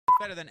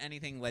better than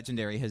anything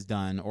Legendary has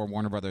done or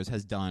Warner Brothers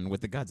has done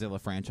with the Godzilla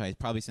franchise,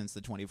 probably since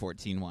the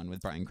 2014 one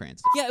with Bryan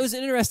Cranston. Yeah, it was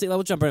an interesting.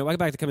 We'll jump right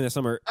back to Coming This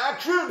Summer.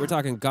 Action! We're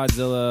talking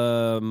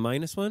Godzilla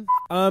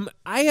 -1.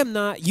 I am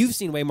not. You've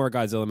seen way more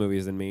Godzilla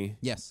movies than me.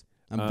 Yes.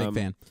 I'm a big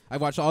fan. I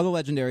watched all the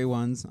Legendary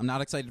ones. I'm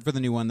not excited for the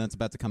new one that's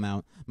about to come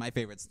out. My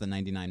favorite's the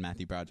 99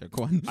 Matthew Broderick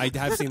one. I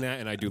have seen that,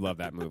 and I do love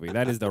that movie.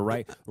 That is the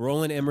right...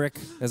 Roland Emmerich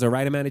has the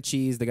right amount of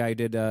cheese. The guy who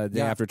did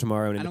Day After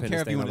Tomorrow and I don't Independence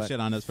care if Day you and want all to that. shit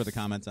on us for the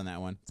comments on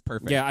that one. It's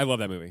perfect. Yeah, I love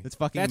that movie. It's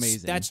fucking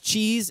amazing. That's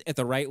cheese at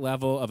the right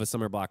level of a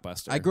summer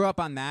blockbuster. I grew up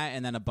on that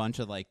and then a bunch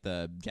of like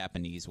the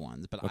Japanese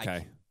ones, but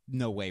I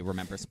no way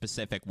remember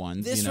specific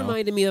ones. This you know?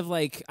 reminded me of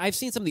like I've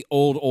seen some of the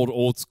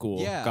old school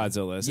Yeah.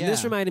 Godzillas. Yeah. And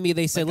this reminded me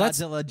they said like let's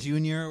Godzilla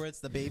Junior, where it's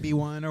the baby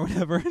one or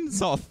whatever, and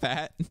it's all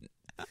fat.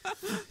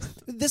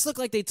 This looked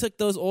like they took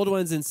those old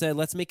ones and said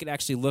let's make it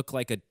actually look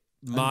like a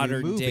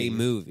modern day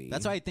movie.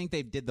 That's why I think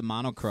they did the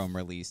monochrome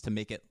release to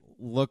make it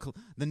look.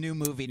 The new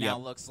movie now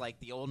looks like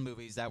the old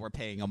movies that we're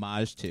paying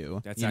homage to.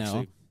 That's you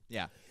actually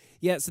know?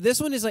 yeah. So this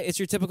one is like it's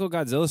your typical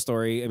Godzilla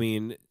story. I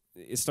mean,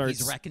 it starts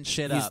He's wrecking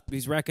shit up.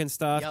 He's wrecking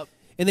stuff. Yep.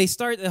 And they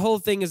start. The whole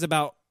thing is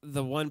about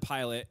the one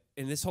pilot,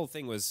 and this whole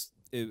thing was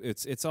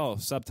it's all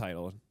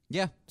subtitled.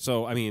 Yeah.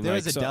 So I mean, There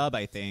like, was a dub,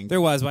 I think. There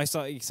was,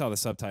 but you saw the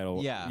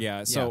subtitle. Yeah.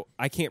 yeah. So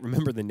I can't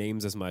remember the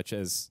names as much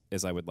as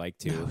I would like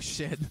to. Oh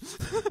shit.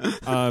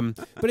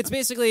 But it's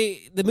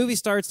basically the movie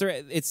starts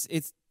there. It's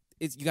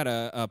you got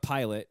a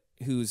pilot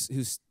who's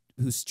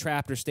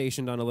trapped or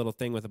stationed on a little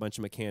thing with a bunch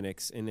of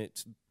mechanics, and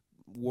it's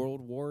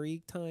World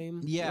War-y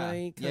time. Yeah.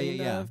 right?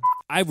 Yeah. Of.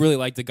 I really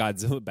like the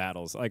Godzilla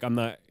battles. Like I'm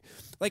not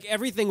like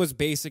everything was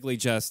basically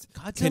just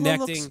Godzilla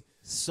connecting looks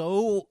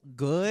so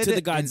good to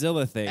the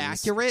Godzilla thing.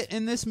 accurate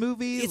in this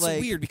movie. It's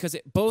like, weird because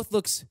it both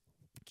looks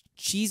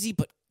cheesy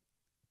but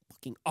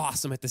fucking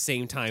awesome at the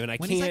same time, and I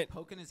when can't. he's like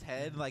poking his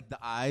head, like the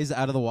eyes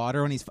out of the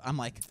water, when I'm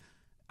like,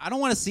 I don't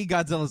want to see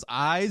Godzilla's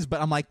eyes, but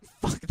I'm like,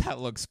 fuck, that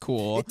looks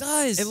cool. It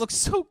does. It looks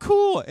so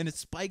cool, and its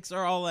spikes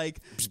are all like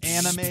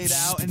animated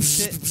out and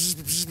shit.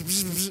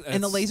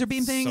 And the laser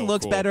beam thing so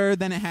looks cool. better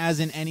than it has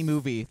in any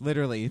movie,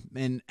 literally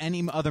in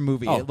any other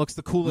movie. Oh, it looks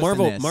the coolest. in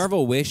this.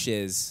 Marvel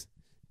wishes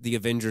the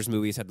Avengers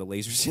movies had the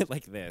laser shit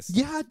like this.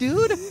 Yeah,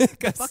 dude.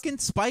 The fucking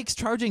spikes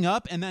charging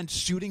up and then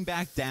shooting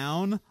back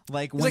down,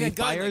 like when like he a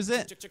gun, fires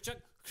like,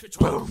 it.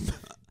 Boom.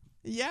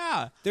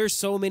 Yeah. There's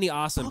so many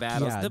awesome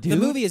battles. yeah, the dude.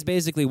 movie is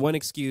basically one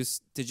excuse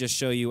to just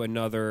show you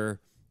another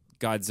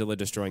Godzilla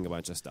destroying a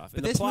bunch of stuff.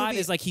 And the this plot movie-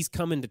 is like he's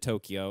coming to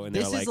Tokyo, and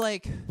This they're is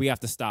like we have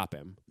to stop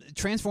him.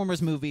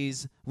 Transformers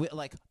movies, we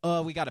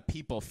got a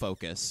people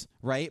focus,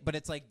 right? But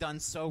it's like done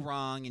so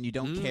wrong, and you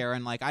don't care,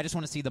 and like I just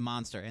want to see the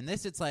monster. And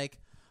this, it's like,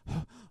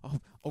 oh,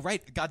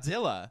 right,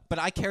 Godzilla. But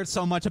I cared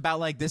so much about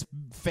like this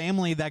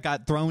family that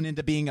got thrown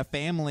into being a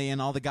family,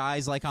 and all the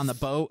guys like on the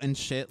boat and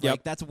shit. Yep.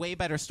 Like that's way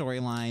better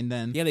storyline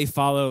than. Yeah, they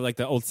follow like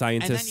the old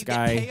and then scientist you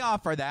guy. get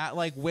payoff for that,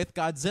 like with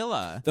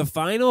Godzilla. The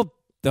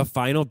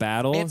final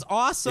battle. It's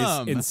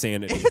awesome. Is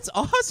insanity. It's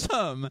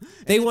awesome.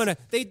 They want to.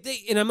 They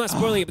and I'm not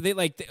spoiling it,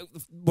 but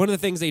one of the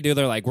things they do.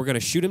 They're like, we're going to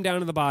shoot him down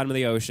to the bottom of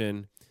the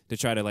ocean to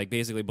try to like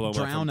basically blow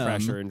him up Drown from him.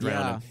 pressure and drown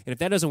Yeah. him. And if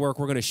that doesn't work,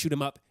 we're going to shoot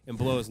him up and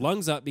blow his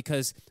lungs up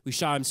because we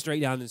shot him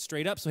straight down and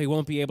straight up, so he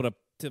won't be able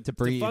to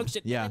breathe.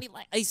 function. Yeah. And then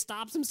he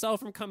stops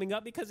himself from coming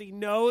up because he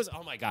knows.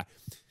 Oh my god.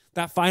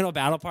 That final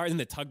battle part, and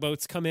the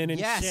tugboats come in and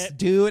Yes, shit.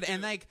 dude,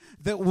 and like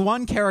the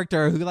one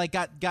character who like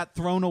got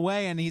thrown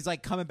away, and he's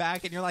like coming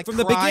back, and you're like From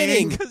the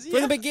crying, beginning, 'cause,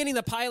 from the beginning,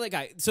 the pilot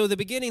guy. So the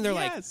beginning, they're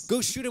like, Yes.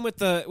 "Go shoot him with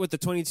the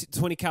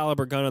 20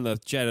 caliber gun on the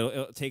jet.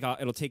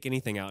 It'll take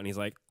anything out." And he's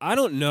like, "I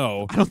don't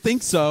know." I don't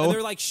think And so.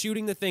 they're like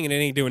shooting the thing, and it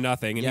ain't doing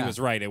nothing. And Yeah. he was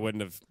right; it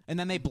wouldn't have And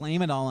then they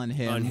blame it all on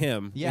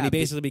him. Yeah, and he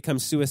basically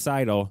becomes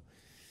suicidal.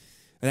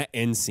 And that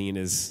end scene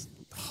is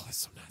it's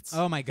so nuts.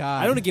 oh my god,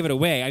 I don't want to give it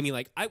away. I mean,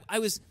 like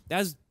that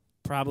was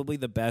probably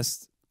the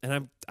best.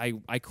 And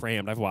I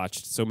crammed. I've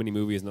watched so many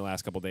movies in the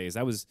last couple of days.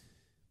 That was.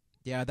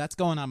 Yeah, that's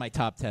going on my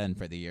top 10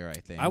 for the year, I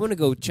think. I want to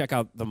go check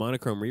out the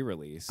monochrome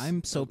re-release.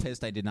 I'm so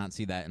pissed I did not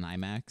see that in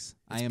IMAX.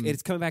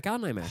 It's coming back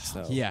out in IMAX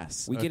though.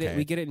 Yes, we get it. okay.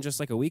 We get it in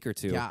just like a week or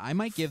two. Yeah, I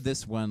might give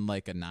this one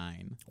like a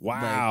 9.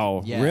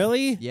 Wow. Like, yeah,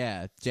 Really?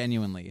 Yeah,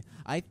 genuinely.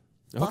 I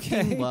Okay.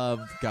 fucking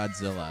love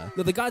Godzilla.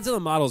 No, the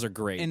Godzilla models are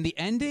great. And the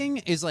ending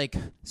is like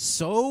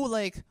so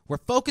like we're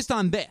focused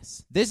on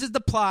this. This is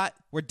the plot.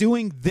 We're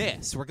doing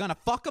this. We're gonna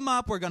fuck him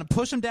up. We're gonna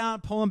push him down,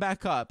 pull him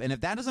back up. And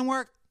if that doesn't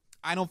work,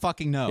 I don't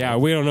fucking know. yeah,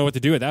 we don't know what to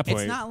do at that point.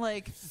 It's not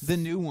like the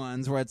new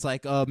ones where it's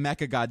like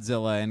Mecha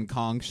Godzilla and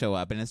Kong show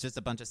up and it's just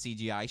a bunch of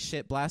CGI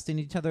shit blasting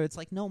each other. It's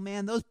like, no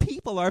man, those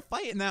people are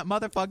fighting that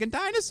motherfucking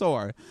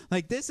dinosaur.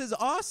 Like this is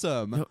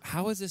awesome. No,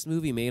 how is this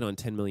movie made on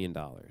 $10 million?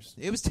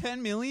 It was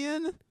 10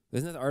 million.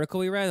 Isn't that the article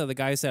we read? The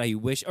guy said, "I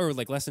wish," or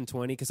like less than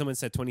 20, because someone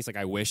said 20. He's like,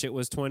 "I wish it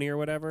was 20 or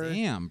whatever."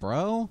 Damn,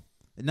 bro.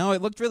 No,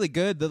 it looked really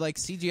good. The like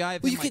CGI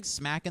of Well, him you like could-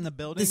 smacking the The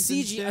buildings. and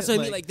CGI. shit, So I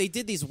mean, like they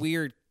did these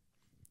weird.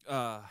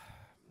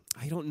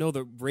 I don't know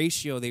the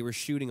ratio they were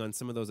shooting on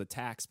some of those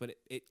attacks, but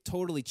it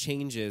totally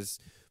changes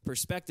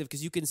perspective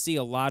because you can see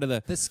a lot of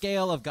the. the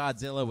scale of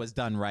Godzilla was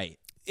done right.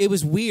 it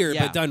was weird,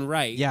 but done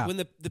right. Yeah. When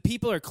the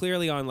people are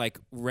clearly on like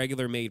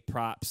regular made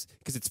props,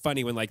 because it's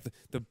funny when like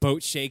the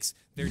boat shakes,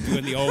 they're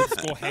doing the old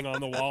school hang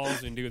on the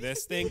walls and do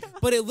this thing.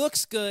 But it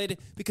looks good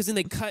because then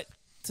they cut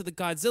to the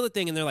Godzilla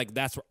thing and they're like,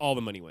 that's where all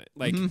the money went.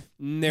 Like,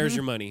 there's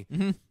your money.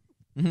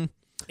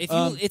 If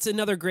you, it's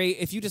another great.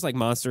 If you just like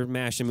monster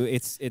mash a movie,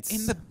 it's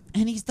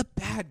and he's the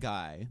bad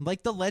guy.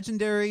 Like the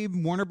legendary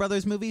Warner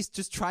Brothers movies,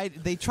 try to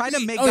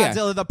make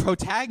Godzilla the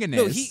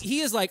protagonist. No,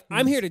 he is like,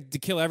 I'm here to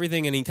kill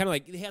everything, and he kind of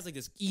like he has like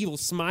this evil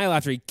smile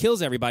after he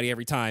kills everybody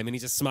every time, and he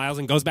just smiles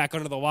and goes back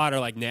under the water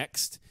like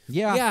next.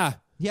 Yeah.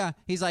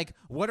 He's like,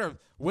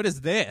 what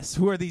is this?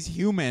 Who are these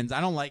humans? I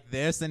don't like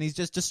this. And he's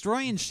just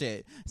destroying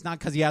shit. It's not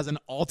because he has an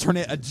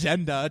alternate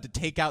agenda to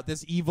take out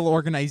this evil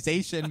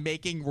organization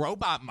making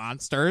robot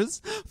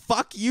monsters.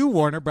 Fuck you,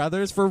 Warner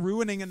Brothers, for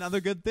ruining another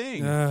good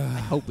thing. I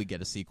hope we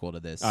get a sequel to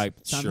this. I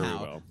somehow.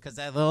 sure will. Because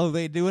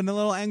they do in a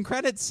little end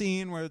credit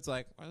scene where it's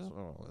like,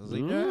 is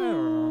he dead?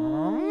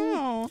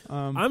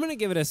 I'm gonna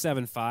give it a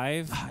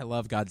 7.5. I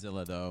love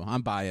Godzilla though.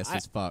 I'm biased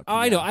as fuck.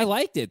 I know. I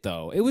liked it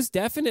though. It was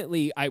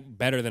definitely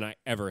better than I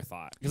ever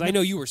thought. Because I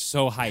know you were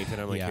so hyped,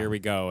 and I'm like, here we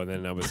go. And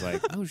then I was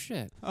like, oh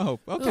shit. Oh,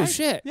 okay. Oh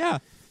shit. Yeah.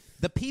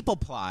 The people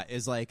plot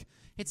is like,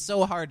 it's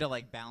so hard to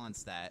like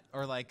balance that,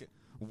 or like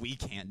we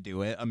can't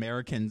do it.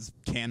 Americans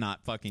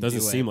cannot fucking do it.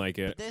 Doesn't seem like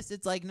it. But this,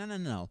 it's like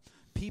no.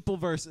 People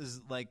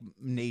versus like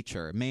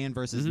nature, man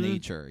versus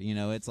nature. You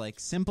know, it's like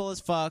simple as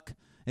fuck.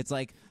 It's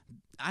like,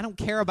 I don't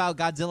care about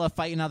Godzilla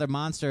fighting other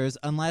monsters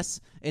unless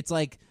it's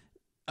like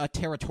a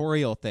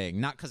territorial thing,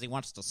 not because he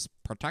wants to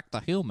protect the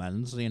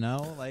humans, you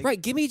know? Like,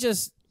 right, give me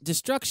just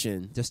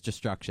destruction. Just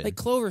destruction. Like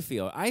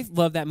Cloverfield. I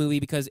love that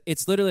movie because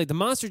it's literally the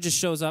monster just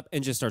shows up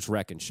and just starts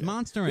wrecking shit.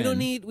 Monstering.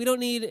 We don't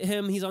need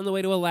him. He's on the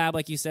way to a lab,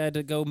 like you said,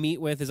 to go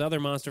meet with his other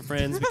monster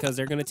friends because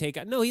they're gonna take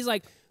out. No, he's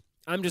like,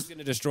 I'm just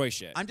gonna destroy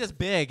shit. I'm just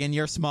big and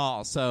you're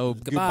small, so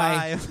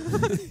goodbye.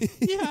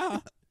 Yeah.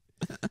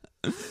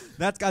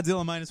 That's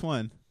Godzilla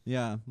 -1.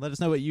 Yeah, let us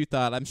know what you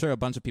thought. I'm sure a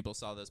bunch of people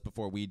saw this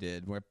before we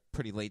did. We're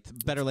pretty late.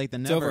 Better late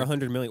than never. It's over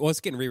 100 million. Well, it's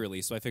getting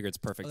re-released, so I figure it's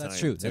perfect time. That's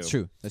true. That's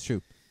true. That's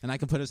true. And I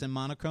can put us in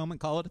monochrome and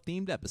call it a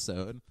themed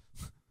episode.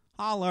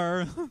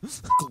 Holler.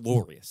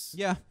 Glorious.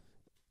 Yeah.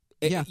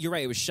 You're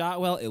right. It was shot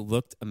well. It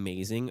looked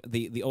amazing.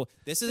 The old.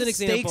 This is an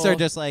example. Stakes are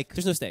just like,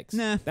 there's no stakes.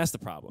 Nah. That's the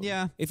problem.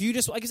 Yeah. If you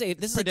just, like I say,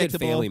 this is a good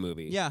Predictable. family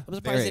movie. Yeah, I'm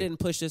surprised they didn't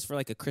push this for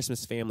like a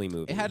Christmas family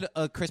movie. It had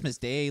a Christmas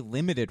Day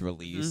limited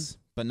release,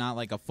 but not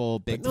like a full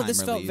big time this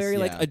release. felt very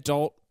like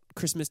adult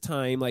Christmas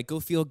time. Like, go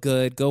feel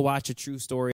good. Go watch a true story